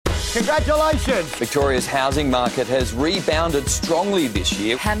Congratulations! Victoria's housing market has rebounded strongly this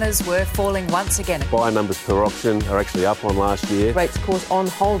year. Hammers were falling once again. Buyer numbers per auction are actually up on last year. Rates, of course, on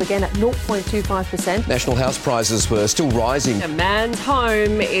hold again at 0.25%. National house prices were still rising. A man's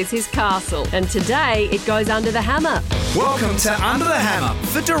home is his castle, and today it goes under the hammer. Welcome to Under the Hammer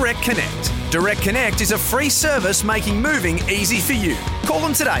for Direct Connect. Direct Connect is a free service making moving easy for you. Call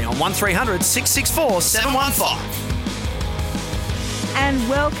them today on 1300 664 715. And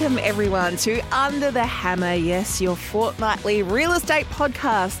welcome everyone to Under the Hammer, yes, your fortnightly real estate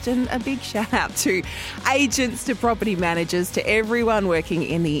podcast, and a big shout out to agents, to property managers, to everyone working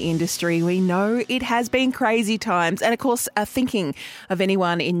in the industry. We know it has been crazy times, and of course thinking of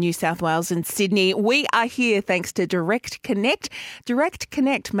anyone in New South Wales and Sydney, we are here thanks to Direct Connect. Direct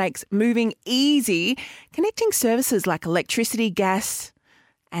Connect makes moving easy, connecting services like electricity, gas,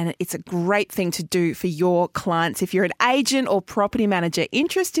 and it's a great thing to do for your clients. If you're an agent or property manager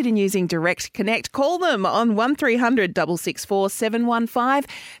interested in using Direct Connect, call them on 1300 664 715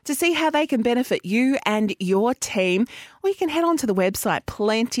 to see how they can benefit you and your team. Or you can head on to the website,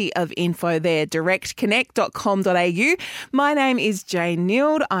 plenty of info there, directconnect.com.au. My name is Jane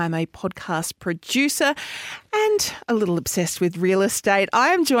Neild. I'm a podcast producer and a little obsessed with real estate. I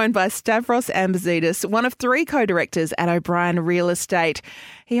am joined by Stavros Ambasidis, one of three co-directors at O'Brien Real Estate.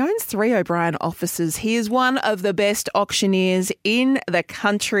 He owns 3 O'Brien offices. He is one of the best auctioneers in the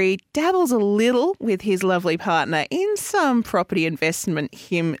country, dabbles a little with his lovely partner in some property investment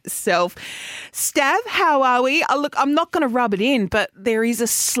himself. Stav, how are we? Look, I'm not going to rub it in, but there is a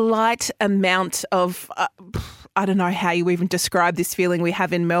slight amount of, I don't know how you even describe this feeling we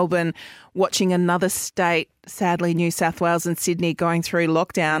have in Melbourne, watching another state, sadly New South Wales and Sydney, going through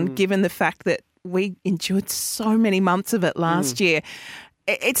lockdown, given the fact that we endured so many months of it last year.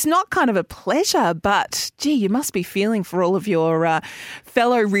 It's not kind of a pleasure, but gee, you must be feeling for all of your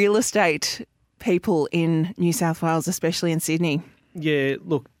fellow real estate people in New South Wales, especially in Sydney. Yeah,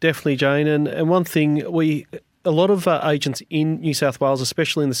 look, definitely, Jane. And one thing, a lot of agents in New South Wales,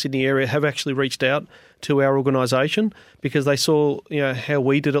 especially in the Sydney area, have actually reached out to our organisation because they saw, how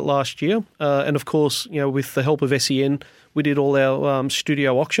we did it last year. And of course, with the help of SEN, we did all our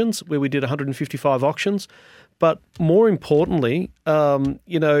studio auctions where we did 155 auctions. But more importantly,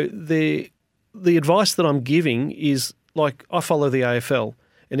 the advice that I'm giving is, like, I follow the AFL,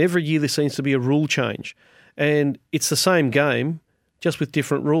 and every year there seems to be a rule change. And it's the same game, just with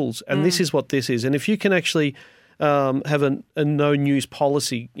different rules. And this is what this is. And if you can actually have a no news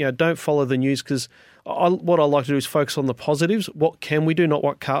policy, don't follow the news, because what I like to do is focus on the positives. What can we do, not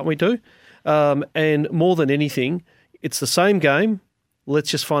what can't we do? And more than anything, it's the same game. Let's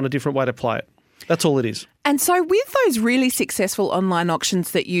just find a different way to play it. That's all it is. And so with those really successful online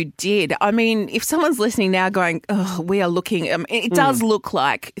auctions that you did, I mean, if someone's listening now going, we are looking, it does look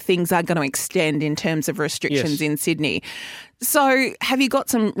like things are going to extend in terms of restrictions in Sydney. So have you got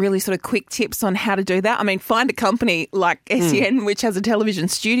some really sort of quick tips on how to do that? I mean, find a company like SEN, which has a television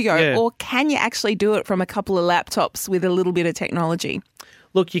studio, or can you actually do it from a couple of laptops with a little bit of technology?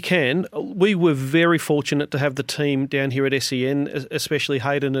 Look, you can. We were very fortunate to have the team down here at SEN, especially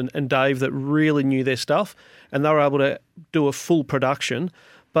Hayden and Dave, that really knew their stuff, and they were able to do a full production.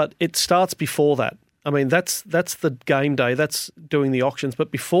 But it starts before that. I mean, that's the game day. That's doing the auctions.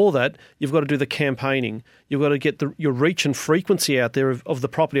 But before that, you've got to do the campaigning. You've got to get your reach and frequency out there of the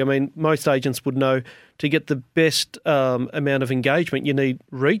property. I mean, most agents would know to get the best amount of engagement, you need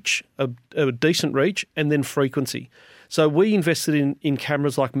reach, a decent reach, and then frequency. So we invested in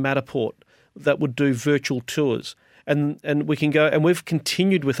cameras like Matterport that would do virtual tours, and we can go, and we've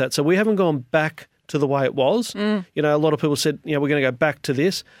continued with that. So we haven't gone back to the way it was. A lot of people said, we're going to go back to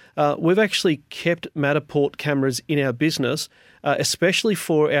this. We've actually kept Matterport cameras in our business, especially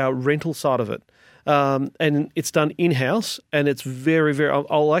for our rental side of it. And it's done in-house, and it's very, very...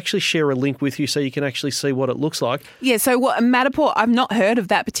 I'll actually share a link with you so you can actually see what it looks like. Yeah, so Matterport, I've not heard of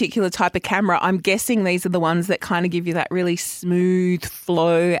that particular type of camera. I'm guessing these are the ones that kind of give you that really smooth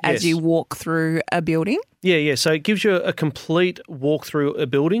flow as you walk through a building? Yeah. So it gives you a complete walk through a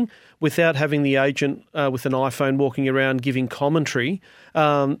building without having the agent with an iPhone walking around giving commentary.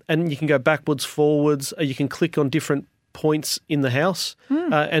 And you can go backwards, forwards. You can click on different points in the house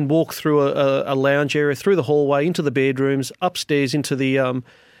and walk through a lounge area, through the hallway, into the bedrooms, upstairs into the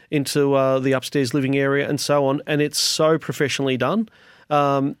upstairs living area, and so on. And it's so professionally done,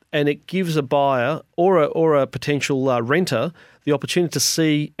 and it gives a buyer or a potential renter the opportunity to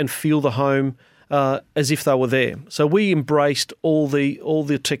see and feel the home as if they were there. So we embraced all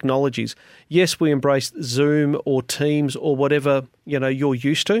the technologies. Yes, we embraced Zoom or Teams or whatever you're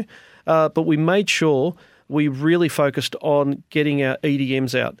used to, but we made sure we really focused on getting our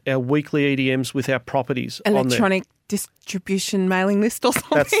EDMs out, our weekly EDMs with our properties on there. Electronic distribution mailing list or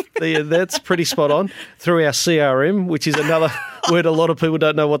something. That's pretty spot on. Through our CRM, which is another word a lot of people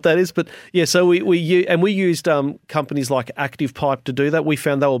don't know what that is. But yeah, so we used companies like Active Pipe to do that. We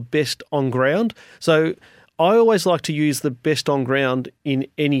found they were best on ground. So I always like to use the best on ground in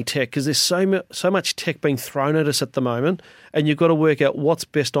any tech because there's so much tech being thrown at us at the moment, and you've got to work out what's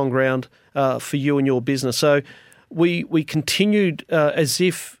best on ground for you and your business. So we continued as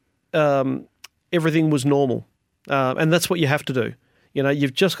if everything was normal. And that's what you have to do. You know,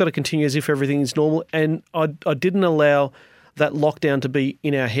 you've just got to continue as if everything is normal. And I didn't allow that lockdown to be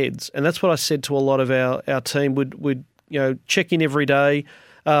in our heads. And that's what I said to a lot of our team. Would check in every day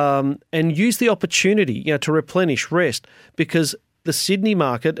and use the opportunity, to replenish, rest, because the Sydney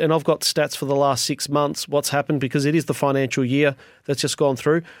market, and I've got stats for the last 6 months, what's happened, because it is the financial year that's just gone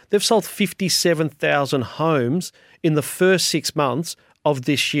through. They've sold 57,000 homes in the first 6 months of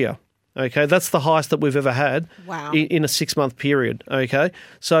this year. Okay, that's the highest that we've ever had in a 6-month period. Okay,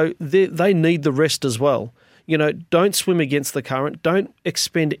 so they need the rest as well. Don't swim against the current. Don't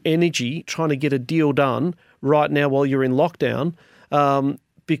expend energy trying to get a deal done right now while you're in lockdown,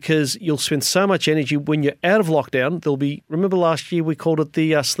 because you'll spend so much energy when you're out of lockdown. Remember last year we called it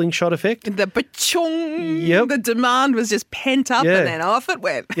the slingshot effect? The ba-chung. Yep. The demand was just pent up and then off it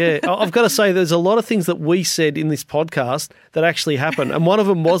went. Yeah, I've got to say there's a lot of things that we said in this podcast that actually happened, and one of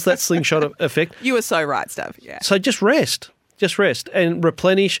them was that slingshot effect. You were so right, Steph. Yeah. So just rest and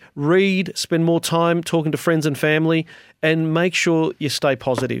replenish, read, spend more time talking to friends and family, and make sure you stay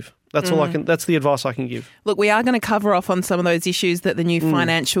positive. That's all that's the advice I can give. Look, we are going to cover off on some of those issues that the new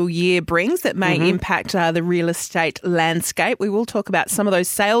financial year brings that may impact the real estate landscape. We will talk about some of those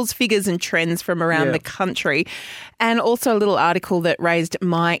sales figures and trends from around the country, and also a little article that raised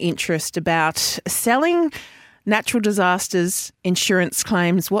my interest about selling natural disasters, insurance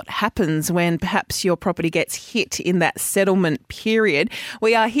claims, what happens when perhaps your property gets hit in that settlement period.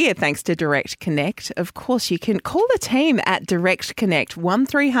 We are here thanks to Direct Connect. Of course, you can call the team at Direct Connect,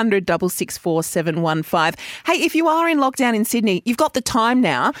 1300 664 715. Hey, if you are in lockdown in Sydney, you've got the time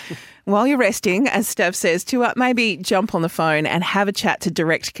now. While you're resting, as Steph says, to maybe jump on the phone and have a chat to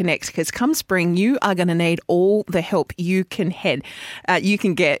Direct Connect, because come spring, you are going to need all the help you can get. You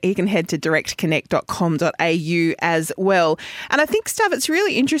can head to directconnect.com.au as well. And I think, Steph, it's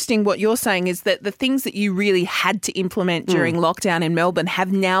really interesting what you're saying is that the things that you really had to implement during lockdown in Melbourne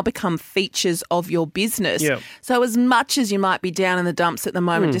have now become features of your business. Yep. So as much as you might be down in the dumps at the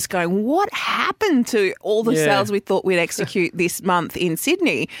moment, just going, what happened to all the sales we thought we'd execute this month in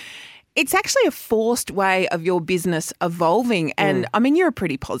Sydney? It's actually a forced way of your business evolving. And I mean, you're a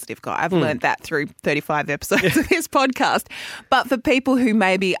pretty positive guy. I've learned that through 35 episodes of this podcast. But for people who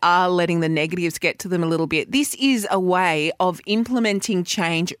maybe are letting the negatives get to them a little bit, this is a way of implementing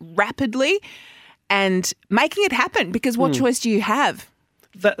change rapidly and making it happen, because what choice do you have?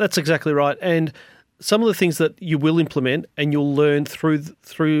 That's exactly right. And some of the things that you will implement and you'll learn through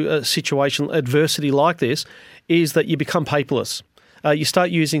a situational adversity like this is that you become paperless. You start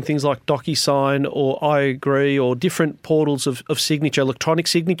using things like DocuSign or I Agree or different portals of signature, electronic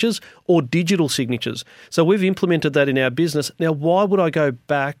signatures or digital signatures. So we've implemented that in our business. Now, why would I go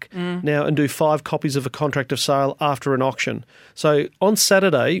back now and do 5 copies of a contract of sale after an auction? So on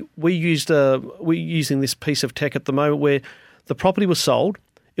Saturday, we're using this piece of tech at the moment where the property was sold.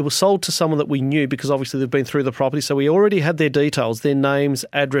 It was sold to someone that we knew because obviously they've been through the property. So we already had their details, their names,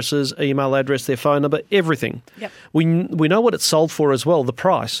 addresses, email address, their phone number, everything. Yep. We know what it sold for as well, the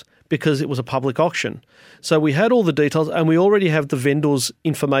price, because it was a public auction. So we had all the details, and we already have the vendor's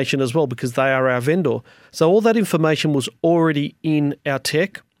information as well because they are our vendor. So all that information was already in our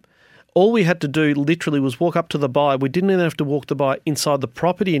tech. All we had to do literally was walk up to the buyer. We didn't even have to walk the buyer inside the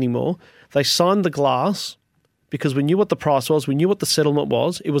property anymore. They signed the glass, because we knew what the price was, we knew what the settlement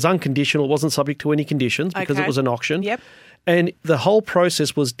was. It was unconditional, it wasn't subject to any conditions because it was an auction. Yep. And the whole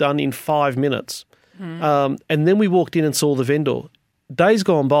process was done in 5 minutes. And then we walked in and saw the vendor. Days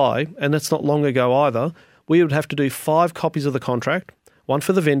gone by, and that's not long ago either, we would have to do 5 copies of the contract, one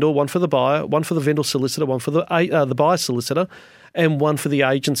for the vendor, one for the buyer, one for the vendor solicitor, one for the buyer solicitor, and one for the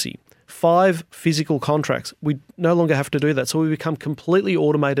agency. 5 physical contracts. We no longer have to do that. So we become completely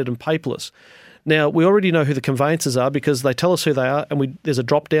automated and paperless. Now, we already know who the conveyancers are because they tell us who they are, and there's a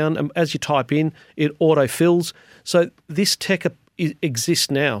drop-down, and as you type in, it auto-fills. So this tech exists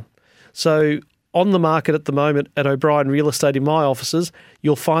now. So on the market at the moment at O'Brien Real Estate in my offices,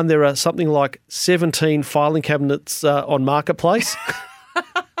 you'll find there are something like 17 filing cabinets on Marketplace.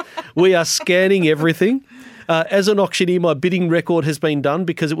 We are scanning everything. As an auctioneer, my bidding record has been done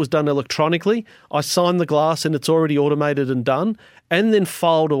because it was done electronically. I signed the glass and it's already automated and done, and then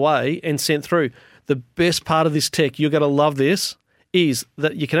filed away and sent through. The best part of this tech, you're going to love this, is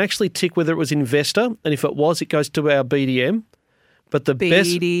that you can actually tick whether it was investor, and if it was, it goes to our BDM. But the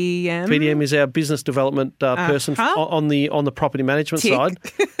best BDM is our business development person on the property management side.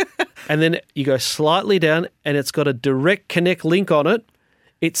 And then you go slightly down, and it's got a Direct Connect link on it.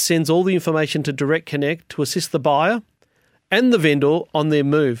 It sends all the information to Direct Connect to assist the buyer and the vendor on their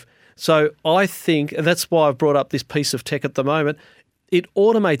move. So I think, and that's why I've brought up this piece of tech at the moment, it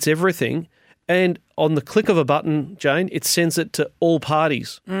automates everything. And on the click of a button, Jane, it sends it to all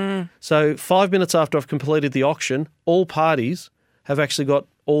parties. So 5 minutes after I've completed the auction, all parties have actually got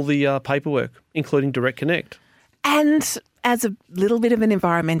all the paperwork, including Direct Connect. And as a little bit of an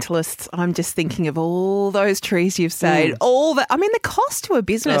environmentalist, I'm just thinking of all those trees you've saved, the cost to a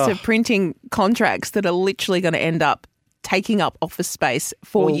business of printing contracts that are literally going to end up taking up office space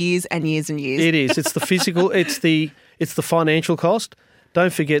for years and years and years. It is. It's the physical, it's the financial cost.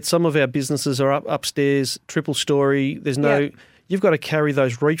 Don't forget, some of our businesses are upstairs, triple story. There's no, you've got to carry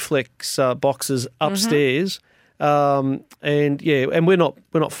those reflex boxes upstairs. And we're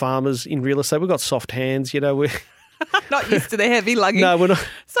not farmers in real estate. We've got soft hands, we're not used to the heavy lugging. No, we're not.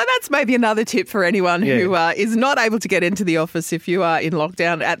 So that's maybe another tip for anyone who is not able to get into the office if you are in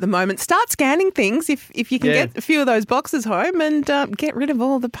lockdown at the moment. Start scanning things if you can get a few of those boxes home and get rid of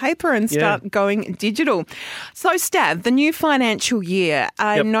all the paper and start going digital. So, Stav, the new financial year,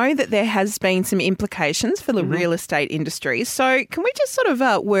 I know that there has been some implications for the real estate industry. So can we just sort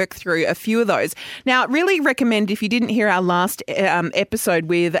of work through a few of those? Now, really recommend, if you didn't hear our last episode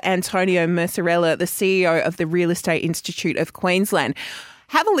with Antonio Mercerella, the CEO of the Real Estate Institute of Queensland,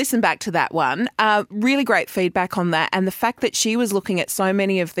 have a listen back to that one. Really great feedback on that, and the fact that she was looking at so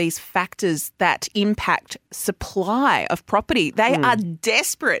many of these factors that impact supply of property. They are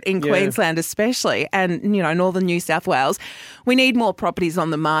desperate in Queensland especially, and northern New South Wales. We need more properties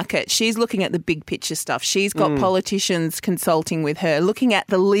on the market. She's looking at the big picture stuff. She's got politicians consulting with her, looking at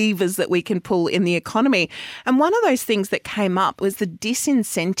the levers that we can pull in the economy. And one of those things that came up was the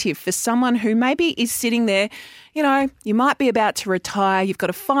disincentive for someone who maybe is sitting there. You might be about to retire. You've got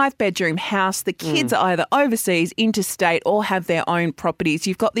a 5-bedroom house. The kids are either overseas, interstate, or have their own properties.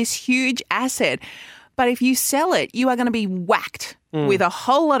 You've got this huge asset. But if you sell it, you are going to be whacked with a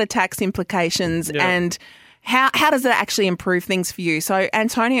whole lot of tax implications. And how does it actually improve things for you? So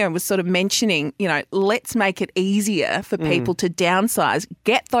Antonio was sort of mentioning, let's make it easier for people to downsize,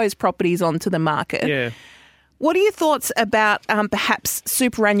 get those properties onto the market. Yeah. What are your thoughts about perhaps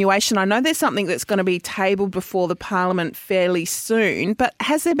superannuation? I know there's something that's going to be tabled before the Parliament fairly soon, but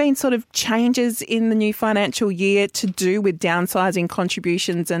has there been sort of changes in the new financial year to do with downsizing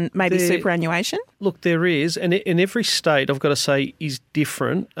contributions and maybe superannuation? Look, there is, and in every state, I've got to say, is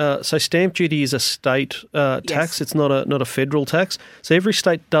different. So stamp duty is a state tax. It's not a federal tax. So every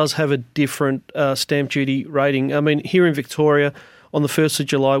state does have a different stamp duty rating. I mean, here in Victoria, on the 1st of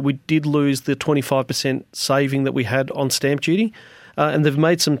July, we did lose the 25% saving that we had on stamp duty, and they've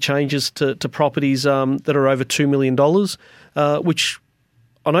made some changes to properties that are over $2 million, which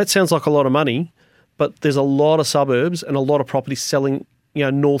I know it sounds like a lot of money, but there's a lot of suburbs and a lot of properties selling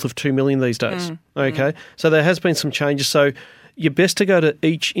north of $2 million these days. Okay, so there has been some changes. So you're best to go to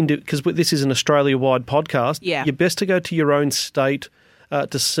each, because this is an Australia-wide podcast, you're best to go to your own state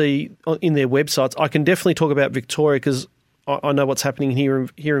to see in their websites. I can definitely talk about Victoria because I know what's happening here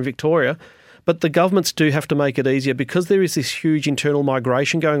in Victoria, but the governments do have to make it easier because there is this huge internal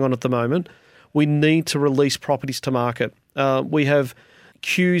migration going on at the moment. We need to release properties to market. We have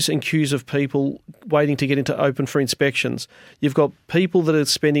queues and queues of people waiting to get into open for inspections. You've got people that are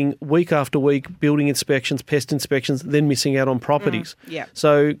spending week after week building inspections, pest inspections, then missing out on properties.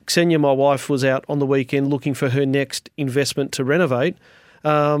 So Xenia, my wife, was out on the weekend looking for her next investment to renovate.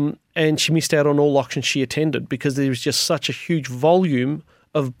 And she missed out on all auctions she attended because there was just such a huge volume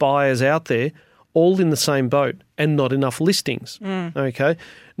of buyers out there, all in the same boat, and not enough listings. Okay.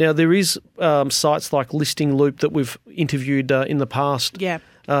 Now, there is sites like Listing Loop that we've interviewed in the past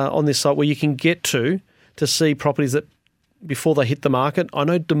on this site where you can get to see properties that before they hit the market. I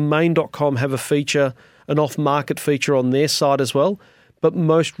know Domain.com have an off-market feature on their site as well, but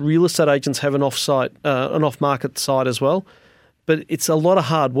most real estate agents have an off-market site as well. But it's a lot of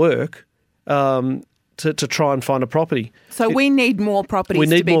hard work to try and find a property. So we need more properties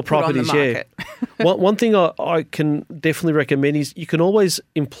to be put on the market. One thing I can definitely recommend is you can always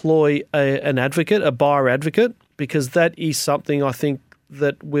employ an advocate, a buyer advocate, because that is something I think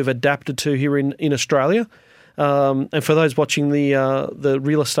that we've adapted to here in Australia. And for those watching the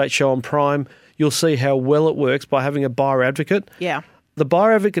real estate show on Prime, you'll see how well it works by having a buyer advocate. Yeah. The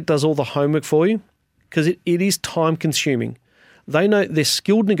buyer advocate does all the homework for you because it is time consuming. They know they're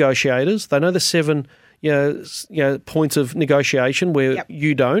skilled negotiators. They know the 7 points of negotiation where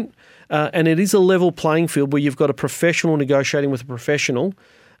you don't. And it is a level playing field where you've got a professional negotiating with a professional,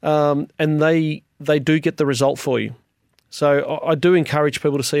 and they do get the result for you. So I do encourage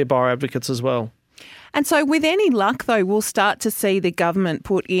people to see buyer advocates as well. And so with any luck, though, we'll start to see the government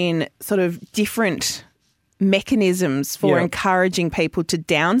put in sort of different mechanisms for encouraging people to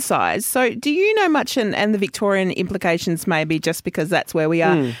downsize. So do you know much, and the Victorian implications maybe just because that's where we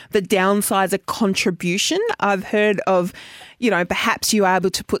are, the downsizer contribution? I've heard of, perhaps you are able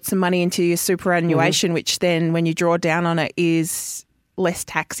to put some money into your superannuation, which then when you draw down on it is less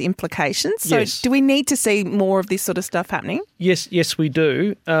tax implications. So do we need to see more of this sort of stuff happening? Yes, we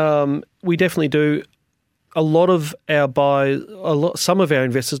do. We definitely do. A lot of our buyers, some of our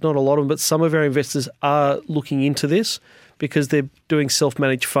investors, not a lot of them, but some of our investors are looking into this because they're doing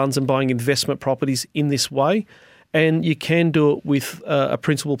self-managed funds and buying investment properties in this way. And you can do it with a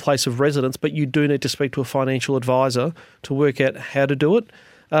principal place of residence, but you do need to speak to a financial advisor to work out how to do it.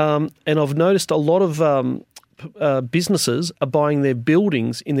 And I've noticed a lot of businesses are buying their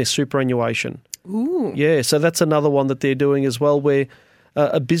buildings in their superannuation. Ooh. Yeah, so that's another one that they're doing as well, where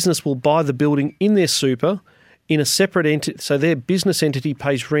a business will buy the building in their super in a separate entity. So their business entity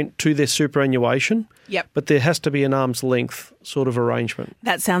pays rent to their superannuation. Yep. But there has to be an arm's length sort of arrangement.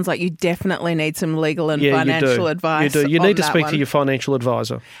 That sounds like you definitely need some legal and financial advice. You do. You need to speak to your financial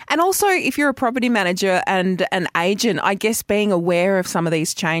advisor. And also, if you're a property manager and an agent, I guess being aware of some of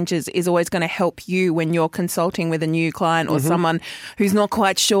these changes is always going to help you when you're consulting with a new client or someone who's not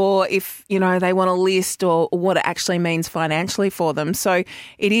quite sure if, they want to list or what it actually means financially for them. So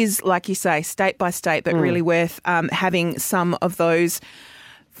it is, like you say, state by state, but really worth having some of those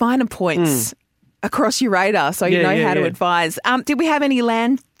finer points across your radar so you know how to advise. Did we have any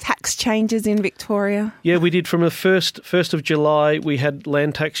land tax changes in Victoria? Yeah, we did. From the 1st of July, we had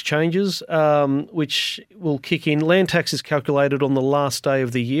land tax changes, which will kick in. Land tax is calculated on the last day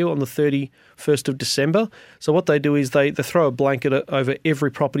of the year, on the 31st of December. So what they do is they throw a blanket over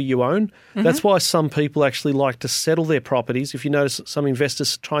every property you own. That's why some people actually like to settle their properties. If you notice, some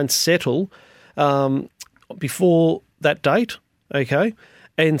investors try and settle before that date, okay?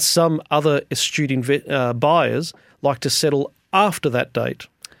 And some other astute buyers like to settle after that date.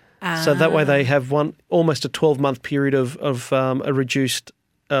 So that way they have almost a 12-month period of a reduced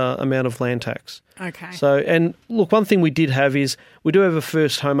amount of land tax. Okay. So, and look, one thing we did have is we do have a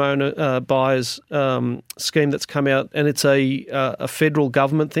first homeowner buyers scheme that's come out, and it's a federal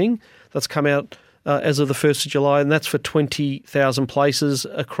government thing that's come out as of the 1st of July, and that's for 20,000 places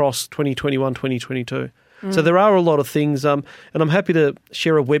across 2021, 2022. So there are a lot of things, and I'm happy to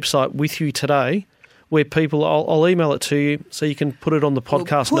share a website with you today where people, I'll email it to you so you can put it on the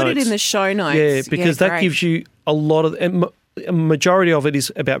podcast We'll put notes. it in the show notes. Yeah, because that great. gives you a lot of, and a majority of it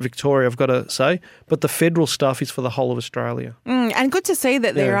is about Victoria, I've got to say, but the federal stuff is for the whole of Australia. And good to see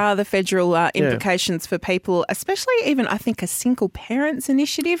that there are the federal implications for people, especially even, I think, a single parents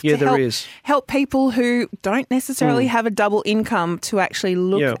initiative to help people who don't necessarily have a double income to actually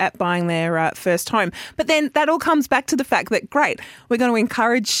look at buying their first home. But then that all comes back to the fact that, great, we're going to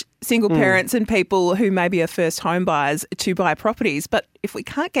encourage single parents and people who maybe are first home buyers to buy properties. But if we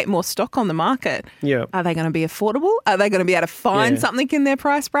can't get more stock on the market, are they going to be affordable? Are they going to be able to find something in their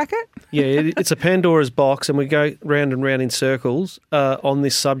price bracket? It's a Pandora's box, and we go round and round in circles on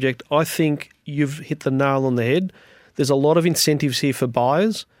this subject. I think you've hit the nail on the head. There's a lot of incentives here for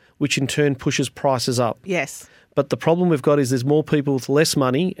buyers, which in turn pushes prices up. Yes. But the problem we've got is there's more people with less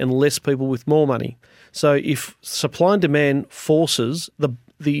money and less people with more money. So if supply and demand forces,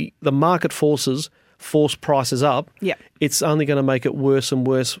 the market force prices up, it's only going to make it worse and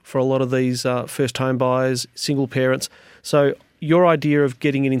worse for a lot of these first home buyers, single parents. So your idea of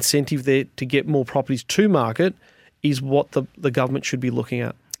getting an incentive there to get more properties to market is what the government should be looking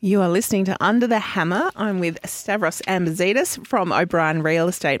at. You are listening to Under the Hammer. I'm with Stavros Ambazidis from O'Brien Real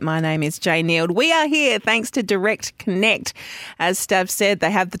Estate. My name is Jay Neild. We are here thanks to Direct Connect. As Stav said, they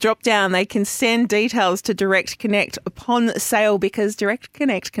have the drop down. They can send details to Direct Connect upon sale because Direct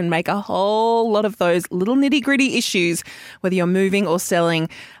Connect can make a whole lot of those little nitty gritty issues, whether you're moving or selling,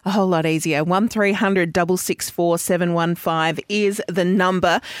 a whole lot easier. 1300 664 715 is the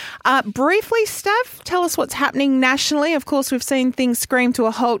number. Briefly, Stav, tell us what's happening nationally. Of course, we've seen things scream to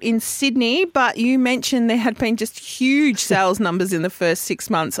a halt in Sydney, but you mentioned there had been just huge sales numbers in the first 6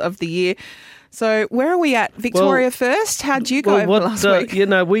 months of the year. So where are we at? Victoria first? How'd you go over last week?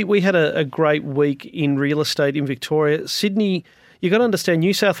 We had a great week in real estate in Victoria. Sydney, you got to understand,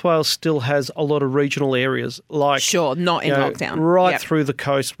 New South Wales still has a lot of regional areas, like not in lockdown, right through the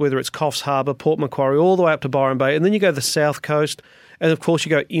coast, whether it's Coffs Harbour, Port Macquarie, all the way up to Byron Bay, and then you go to the south coast, and of course you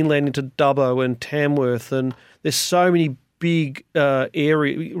go inland into Dubbo and Tamworth, and there's so many big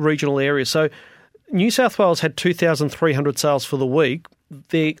regional areas. So New South Wales had 2,300 sales for the week.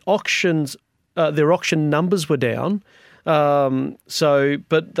 Their auction numbers were down,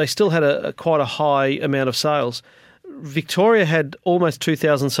 but they still had quite a high amount of sales. Victoria had almost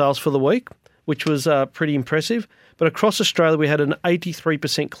 2,000 sales for the week, which was pretty impressive. But across Australia, we had an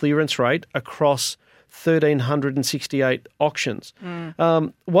 83% clearance rate across 1,368 auctions.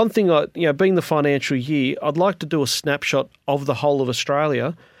 One thing, being the financial year, I'd like to do a snapshot of the whole of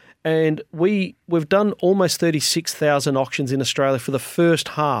Australia. And we've done almost 36,000 auctions in Australia for the first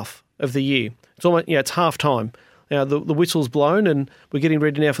half of the year. It's almost, it's half time. Now the whistle's blown and we're getting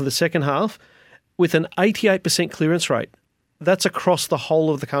ready now for the second half with an 88% clearance rate. That's across the whole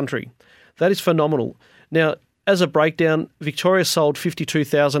of the country. That is phenomenal. Now, as a breakdown, Victoria sold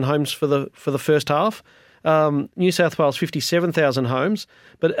 52,000 homes for the first half. New South Wales 57,000 homes.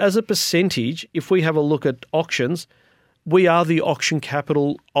 But as a percentage, if we have a look at auctions, we are the auction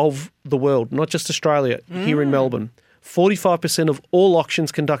capital of the world, not just Australia, here in Melbourne. 45% of all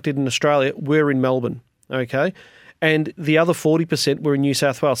auctions conducted in Australia were in Melbourne, okay? And the other 40% were in New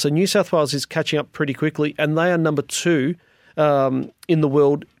South Wales. So New South Wales is catching up pretty quickly, and they are number 2 in the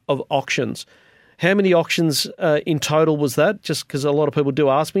world of auctions. How many auctions in total was that? Just because a lot of people do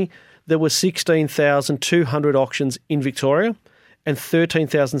ask me. There were 16,200 auctions in Victoria and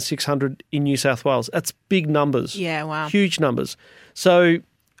 13,600 in New South Wales. That's big numbers. Yeah, wow. Huge numbers. So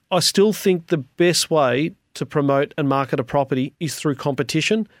I still think the best way to promote and market a property is through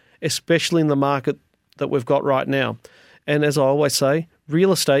competition, especially in the market that we've got right now. And as I always say,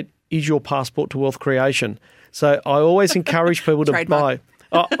 real estate is your passport to wealth creation. So I always encourage people to buy.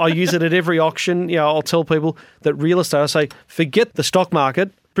 I use it at every auction. I'll tell people that real estate, I say, forget the stock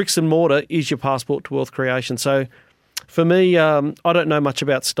market. Bricks and mortar is your passport to wealth creation. So for me, I don't know much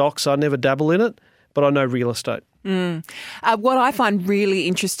about stocks. I never dabble in it, but I know real estate. What I find really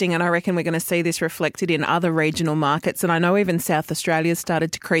interesting, and I reckon we're going to see this reflected in other regional markets, and I know even South Australia's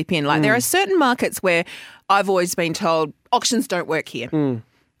started to creep in. Like there are certain markets where I've always been told auctions don't work here.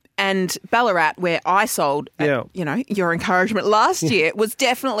 And Ballarat, where I sold, your encouragement last year was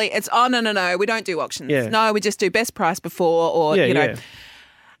definitely, no, we don't do auctions. Yeah. No, we just do best price before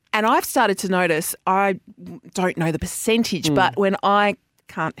And I've started to notice, I don't know the percentage, but when I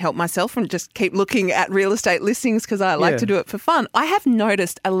can't help myself and just keep looking at real estate listings because I like to do it for fun, I have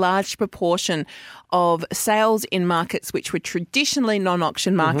noticed a large proportion of sales in markets which were traditionally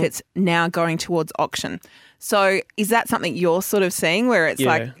non-auction markets now going towards auction. So is that something you're sort of seeing where it's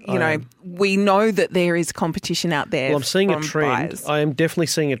we know that there is competition out there? Well, I'm seeing a trend. Buyers. I am definitely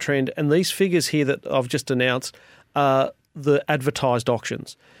seeing a trend. And these figures here that I've just announced are the advertised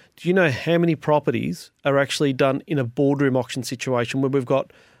auctions. Do you know how many properties are actually done in a boardroom auction situation where we've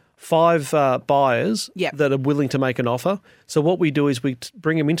got 5 buyers that are willing to make an offer? So what we do is we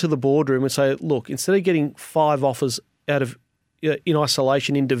bring them into the boardroom and say, look, instead of getting 5 offers out of in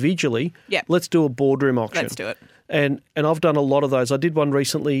isolation individually, let's do a boardroom auction. Let's do it. And I've done a lot of those. I did one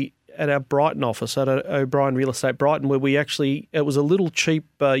recently at our Brighton office, at O'Brien Real Estate Brighton, where it was a little cheap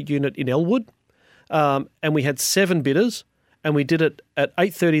unit in Elwood, and we had 7 bidders, and we did it at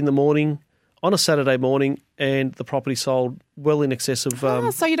 8:30 in the morning on a Saturday morning, and the property sold well in excess of...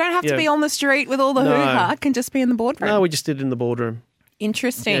 so you don't have to be on the street with all the hoo-ha, can just be in the boardroom. No, we just did it in the boardroom.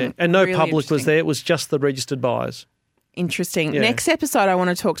 Interesting. Yeah. And no public was there. It was just the registered buyers. Interesting. Yeah. Next episode, I want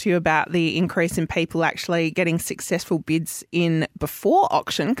to talk to you about the increase in people actually getting successful bids in before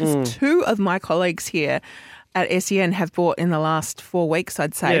auction, because 2 of my colleagues here at SEN have bought in the last 4 weeks,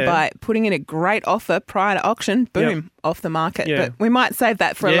 I'd say, by putting in a great offer prior to auction, boom, off the market. Yeah. But we might save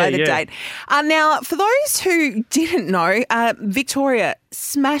that for a later date. Now, for those who didn't know, Victoria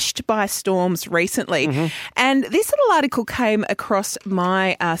smashed by storms recently. And this little article came across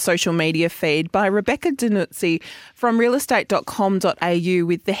my social media feed by Rebecca Danuzzi from realestate.com.au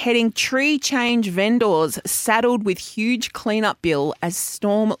with the heading "Tree Change Vendors Saddled with Huge Cleanup Bill as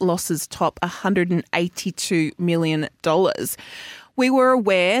Storm Losses Top $182 million." We were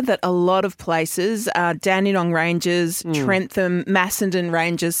aware that a lot of places, Dandenong Ranges, Trentham, Macedon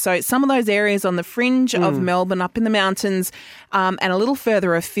Ranges, so some of those areas on the fringe of Melbourne, up in the mountains and a little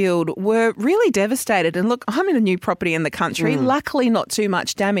further afield, were really devastated. And look, I'm in a new property in the country, luckily not too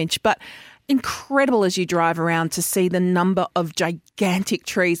much damage, but incredible as you drive around to see the number of gigantic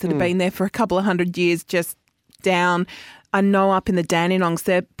trees that have been there for a couple of hundred years just down. I know up in the Dandenongs,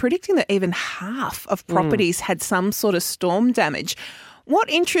 they're predicting that even half of properties had some sort of storm damage. What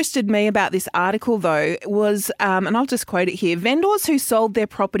interested me about this article, though, was, and I'll just quote it here, vendors who sold their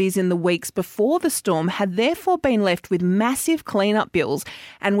properties in the weeks before the storm had therefore been left with massive cleanup bills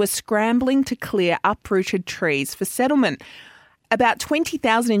and were scrambling to clear uprooted trees for settlement. About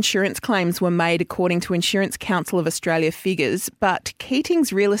 20,000 insurance claims were made according to Insurance Council of Australia figures, but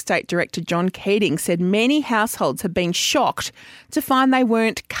Keating's real estate director John Keating said many households have been shocked to find they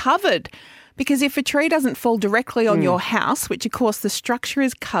weren't covered. Because if a tree doesn't fall directly on your house, which of course the structure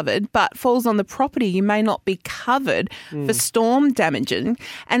is covered, but falls on the property, you may not be covered for storm damaging.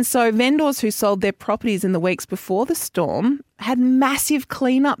 And so vendors who sold their properties in the weeks before the storm had massive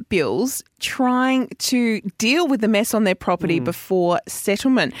cleanup bills trying to deal with the mess on their property before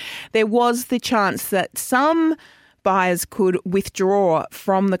settlement. There was the chance that some buyers could withdraw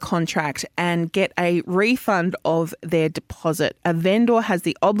from the contract and get a refund of their deposit. A vendor has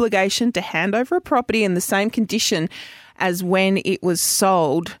the obligation to hand over a property in the same condition as when it was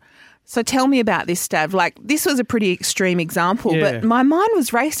sold. So tell me about this, Stav. Like, this was a pretty extreme example, but my mind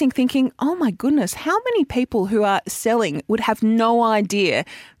was racing thinking, oh my goodness, how many people who are selling would have no idea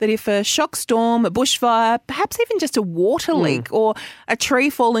that if a shock storm, a bushfire, perhaps even just a water leak or a tree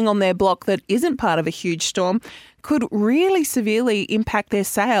falling on their block that isn't part of a huge storm could really severely impact their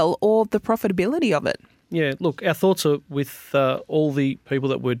sale or the profitability of it. Yeah, look, our thoughts are with all the people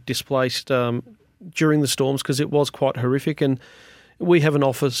that were displaced during the storms because it was quite horrific. And we have an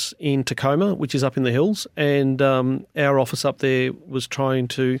office in Tacoma, which is up in the hills, and our office up there was trying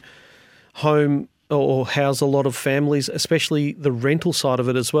to home or house a lot of families, especially the rental side of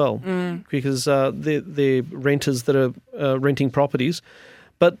it as well, because they're renters that are renting properties.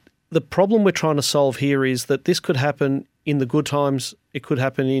 But the problem we're trying to solve here is that this could happen in the good times, it could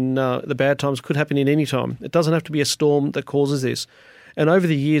happen in the bad times, it could happen in any time. It doesn't have to be a storm that causes this. And over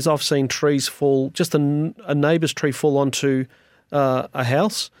the years, I've seen trees fall, just a neighbour's tree fall onto a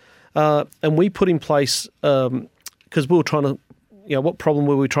house, and we put in place, because we were trying to, what problem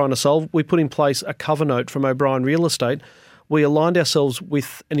were we trying to solve? We put in place a cover note from O'Brien Real Estate. We aligned ourselves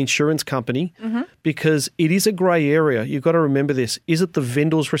with an insurance company because it is a grey area. You've got to remember this. Is it the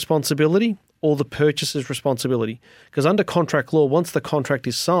vendor's responsibility or the purchaser's responsibility? Because under contract law, once the contract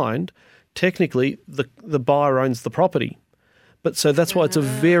is signed, technically the buyer owns the property. But so that's why it's a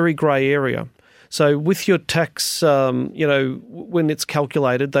very grey area. So with your tax, when it's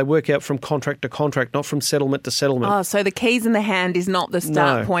calculated, they work out from contract to contract, not from settlement to settlement. Oh, so the keys in the hand is not the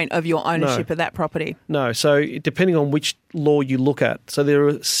start point of your ownership of that property? No. So depending on which law you look at. So there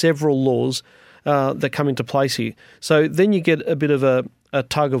are several laws that come into place here. So then you get a bit of a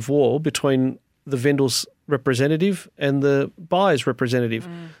tug of war between the vendor's representative and the buyer's representative.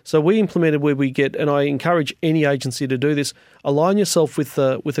 So we implemented where we get, and I encourage any agency to do this, align yourself with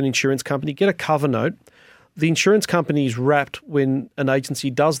an insurance company, get a cover note. The insurance company is wrapped when an agency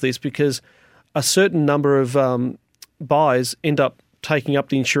does this because a certain number of buyers end up taking up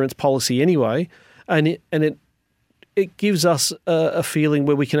the insurance policy anyway, and it gives us a feeling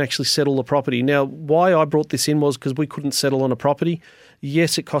where we can actually settle the property. Now, why I brought this in was because we couldn't settle on a property.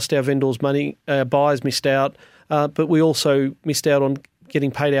 Yes, it cost our vendors money. Our buyers missed out, but we also missed out on getting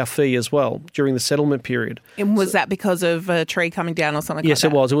paid our fee as well during the settlement period. And was that because of a tree coming down or something like that? Yes,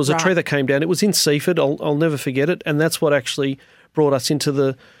 it was. It was a tree that came down. It was in Seaford. I'll never forget it, and that's what actually brought us into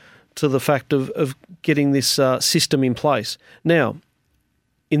the fact of getting this system in place. Now,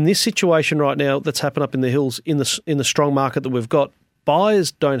 in this situation right now that's happened up in the hills, in the strong market that we've got,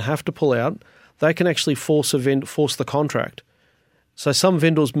 buyers don't have to pull out. They can actually force the contract. So some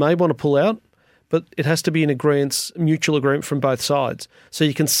vendors may want to pull out, but it has to be an mutual agreement from both sides. So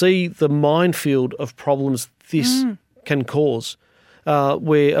you can see the minefield of problems this can cause,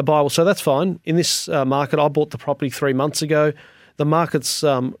 where a buyer will say, that's fine. In this market, I bought the property 3 months ago. The market's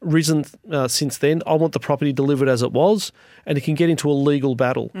risen since then. I want the property delivered as it was, and it can get into a legal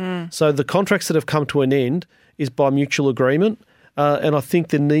battle. So the contracts that have come to an end is by mutual agreement, and I think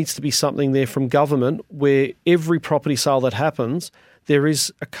there needs to be something there from government where every property sale that happens, there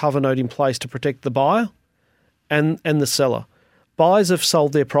is a cover note in place to protect the buyer and the seller. Buyers have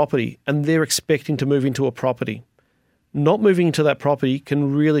sold their property and they're expecting to move into a property. Not moving into that property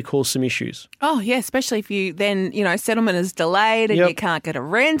can really cause some issues. Oh, yeah, especially if you then, settlement is delayed and you can't get a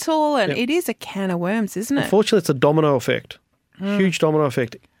rental, and it is a can of worms, isn't it? Unfortunately, it's a domino effect, huge domino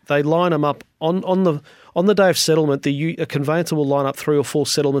effect. They line them up on the day of settlement. A conveyancer will line up 3 or 4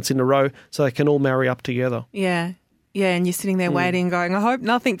 settlements in a row so they can all marry up together. Yeah. Yeah, and you're sitting there waiting going, I hope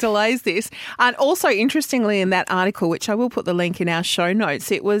nothing delays this. And also, interestingly, in that article, which I will put the link in our show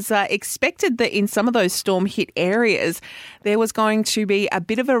notes, it was expected that in some of those storm-hit areas, there was going to be a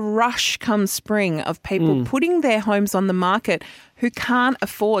bit of a rush come spring of people putting their homes on the market who can't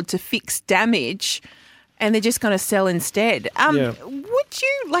afford to fix damage and they're just going to sell instead. Would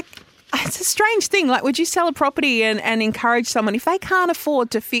you, it's a strange thing, would you sell a property and encourage someone if they can't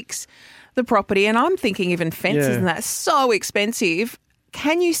afford to fix the property, and I'm thinking even fences and that's so expensive,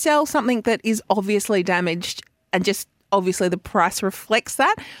 can you sell something that is obviously damaged and just obviously the price reflects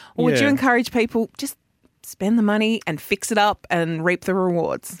that? Or would you encourage people just spend the money and fix it up and reap the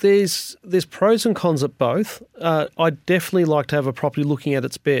rewards? There's pros and cons at both. I'd definitely like to have a property looking at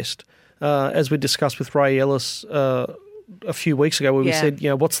its best. As we discussed with Ray Ellis a few weeks ago where we said,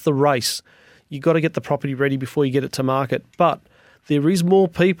 what's the race? You've got to get the property ready before you get it to market. But there is more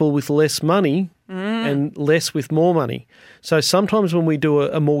people with less money and less with more money. So sometimes when we do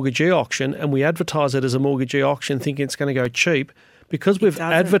a mortgagee auction and we advertise it as a mortgagee auction thinking it's going to go cheap, because we've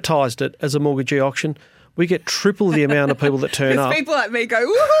advertised it as a mortgagee auction, we get triple the amount of people that turn up. People like me go,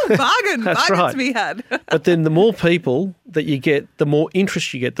 woohoo, bargain, That's bargains right. to be had. But then the more people that you get, the more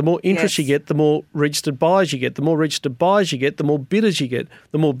interest you get. The more interest you get, the more registered buyers you get. The more registered buyers you get, the more bidders you get.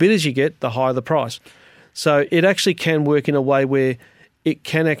 The more bidders you get, the higher the price. So it actually can work in a way where it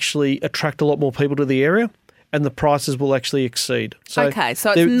can actually attract a lot more people to the area and the prices will actually exceed. So,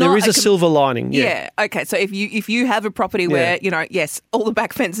 so there is a silver lining. Yeah. Okay. So if you have a property where, yes, all the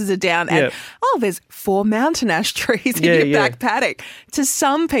back fences are down and, there's 4 mountain ash trees in your back paddock. To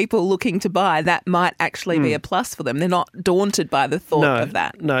some people looking to buy, that might actually be a plus for them. They're not daunted by the thought of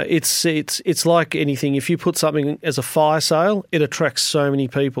that. No, it's like anything. If you put something as a fire sale, it attracts so many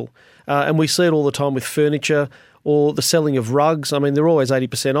people. And we see it all the time with furniture or the selling of rugs. I mean, they're always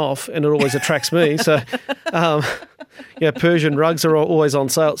 80% off and it always attracts me. So, Persian rugs are always on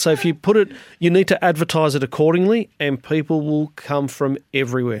sale. So if you put it, you need to advertise it accordingly and people will come from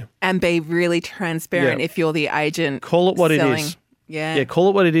everywhere. And be really transparent if you're the agent. Call it what selling. it is. Yeah, call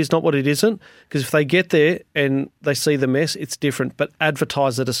it what it is, not what it isn't. Because if they get there and they see the mess, it's different. But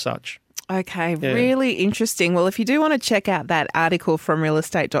advertise it as such. Okay, really interesting. Well, if you do want to check out that article from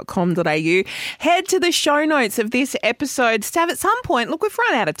realestate.com.au, head to the show notes of this episode. Stav, at some point, look, we've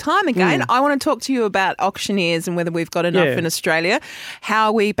run out of time again. I want to talk to you about auctioneers and whether we've got enough in Australia,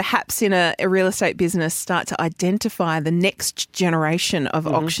 how we perhaps in a real estate business start to identify the next generation of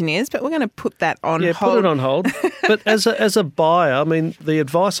auctioneers, but we're going to put that on hold. Yeah, put it on hold. But as a buyer, I mean, the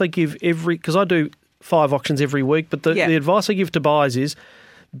advice I give because I do 5 auctions every week, but the advice I give to buyers is,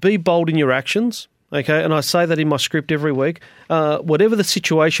 be bold in your actions, okay? And I say that in my script every week. Whatever the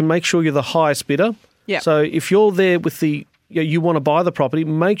situation, make sure you're the highest bidder. Yeah. So if you're there with you want to buy the property,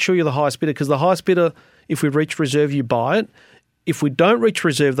 make sure you're the highest bidder because the highest bidder, if we reach reserve, you buy it. If we don't reach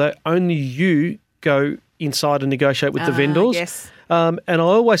reserve, though, only you go inside and negotiate with the vendors. Yes. And I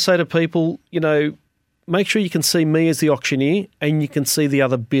always say to people, make sure you can see me as the auctioneer and you can see the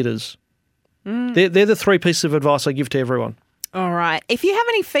other bidders. They're the 3 pieces of advice I give to everyone. All right. If you have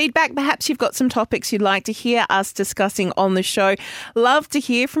any feedback, perhaps you've got some topics you'd like to hear us discussing on the show, love to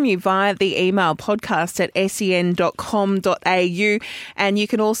hear from you via the email podcast@sen.com.au. And you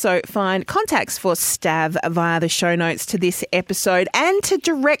can also find contacts for Stav via the show notes to this episode and to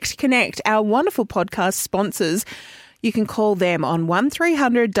Direct Connect, our wonderful podcast sponsors. You can call them on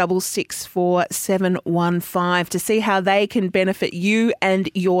 1300 664 715 to see how they can benefit you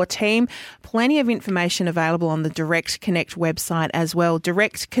and your team. Plenty of information available on the Direct Connect website as well,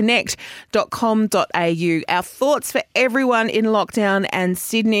 directconnect.com.au. Our thoughts for everyone in lockdown and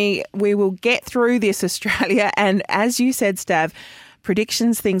Sydney. We will get through this, Australia. And as you said, Stav,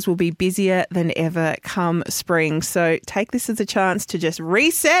 predictions, things will be busier than ever come spring. So take this as a chance to just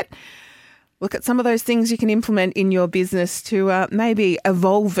reset. Look at some of those things you can implement in your business to maybe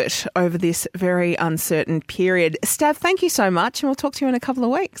evolve it over this very uncertain period. Stav, thank you so much, and we'll talk to you in a couple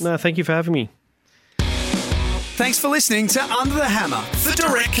of weeks. No, thank you for having me. Thanks for listening to Under the Hammer for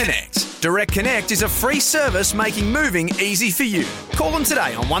Direct Connect. Direct Connect is a free service making moving easy for you. Call them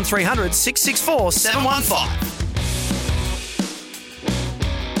today on 1300 664 715.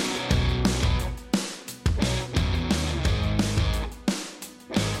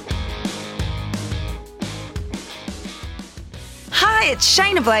 Hi, it's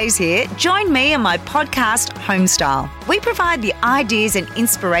Shayna Blaze here. Join me on my podcast, Homestyle. We provide the ideas and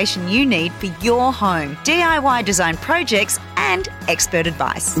inspiration you need for your home, DIY design projects and expert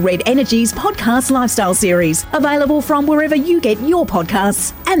advice. Red Energy's podcast lifestyle series, available from wherever you get your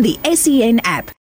podcasts and the SEN app.